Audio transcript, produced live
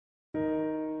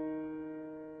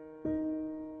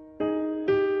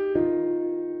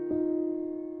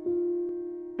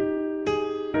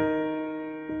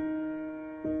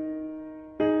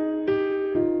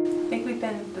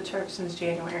church since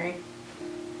January,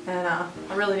 and I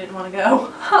really didn't want to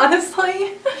go,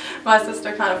 honestly. My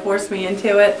sister kind of forced me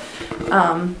into it,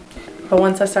 but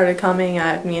once I started coming,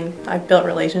 I built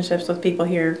relationships with people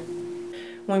here.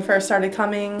 When we first started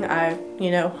coming,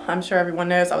 I'm sure everyone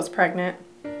knows I was pregnant,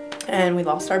 and we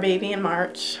lost our baby in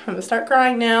March. I'm gonna start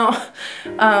crying now.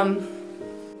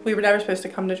 We were never supposed to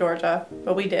come to Georgia,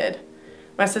 but we did.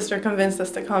 My sister convinced us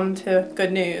to come to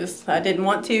Good News. I didn't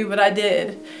want to, but I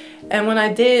did. And when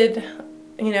I did,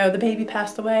 the baby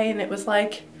passed away, and it was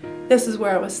like, this is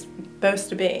where it was supposed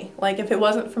to be. Like, if it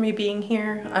wasn't for me being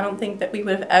here, I don't think that we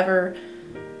would have ever,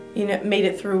 made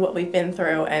it through what we've been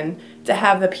through, and to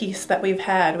have the peace that we've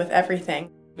had with everything.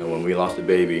 When we lost the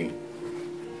baby,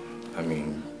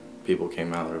 people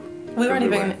came out. We weren't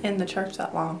even in the church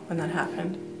that long when that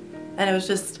happened. And it was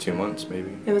just 2 months,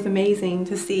 maybe. It was amazing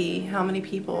to see how many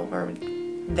people were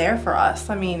there for us.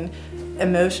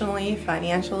 Emotionally,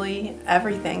 financially,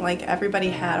 everything. Like, everybody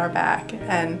had our back,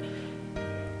 and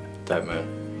that meant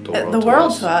the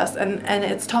world to us. And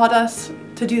it's taught us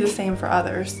to do the same for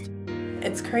others.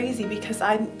 It's crazy because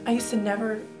I used to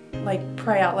never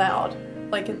pray out loud.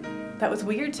 That was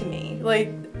weird to me.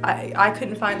 I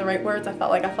couldn't find the right words. I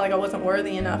felt like I wasn't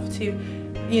worthy enough to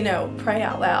pray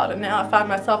out loud. And now I find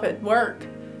myself at work,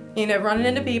 running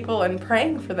into people and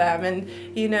praying for them, and,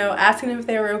 asking them if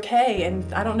they were okay.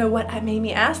 And I don't know what made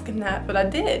me ask them that, but I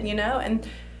did, and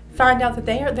find out that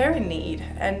they're in need.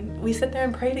 And we sit there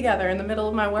and pray together in the middle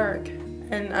of my work.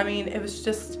 And it was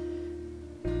just,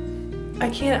 I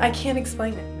can't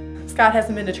explain it. Scott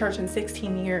hasn't been to church in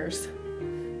 16 years.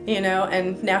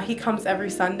 And now he comes every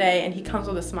Sunday, and he comes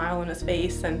with a smile on his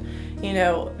face, and,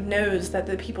 knows that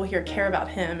the people here care about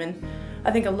him. And I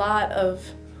think a lot of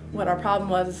what our problem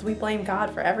was is we blame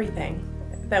God for everything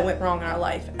that went wrong in our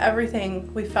life.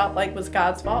 Everything we felt like was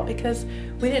God's fault because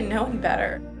we didn't know any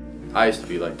better. I used to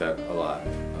be like that a lot.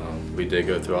 We did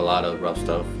go through a lot of rough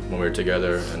stuff when we were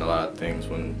together, and a lot of things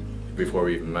before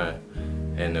we even met.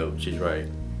 And no, she's right.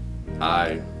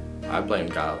 I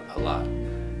blamed God a lot.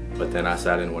 But then I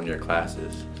sat in one of your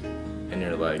classes, and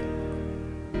you're like,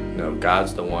 no,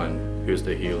 God's the one who's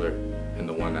the healer and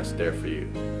the one that's there for you.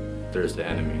 There's the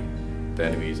enemy. The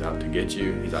enemy's out to get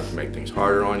you. He's out to make things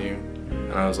harder on you.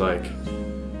 And I was like,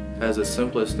 that's the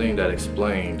simplest thing that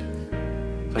explained.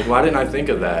 Why didn't I think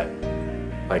of that?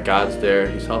 God's there,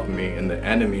 he's helping me, and the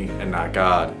enemy, and not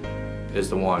God, is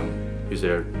the one who's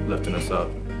there lifting us up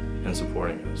and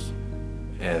supporting us.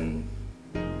 And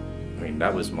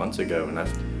that was months ago, and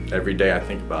that's every day I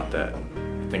think about that.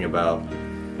 I think about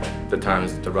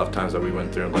the rough times that we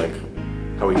went through,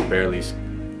 how we barely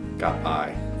got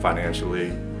by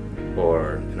financially,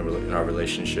 or in our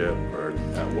relationship, or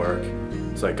at work.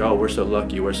 It's like, oh, we're so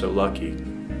lucky, we're so lucky.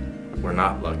 We're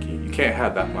not lucky. You can't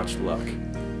have that much luck.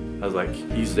 I was like,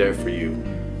 he's there for you,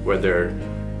 whether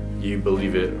you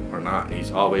believe it or not. He's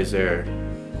always there.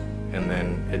 And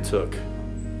then it took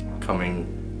coming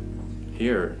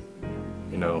here.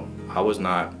 I was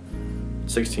not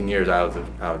 16 years out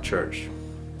of church.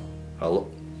 I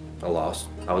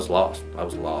was lost.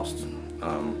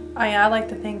 I like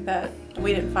to think that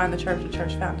we didn't find the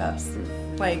church found us.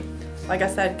 Like I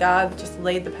said, God just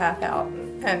laid the path out,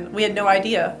 and we had no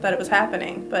idea that it was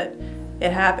happening, but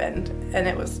it happened, and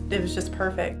it was just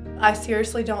perfect. I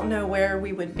seriously don't know where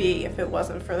we would be if it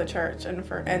wasn't for the church,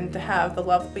 and to have the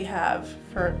love that we have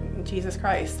for Jesus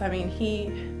Christ.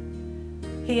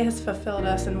 He has fulfilled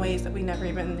us in ways that we never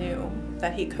even knew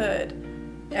that he could.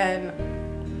 And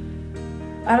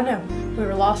I don't know, we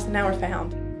were lost and now we're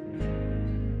found.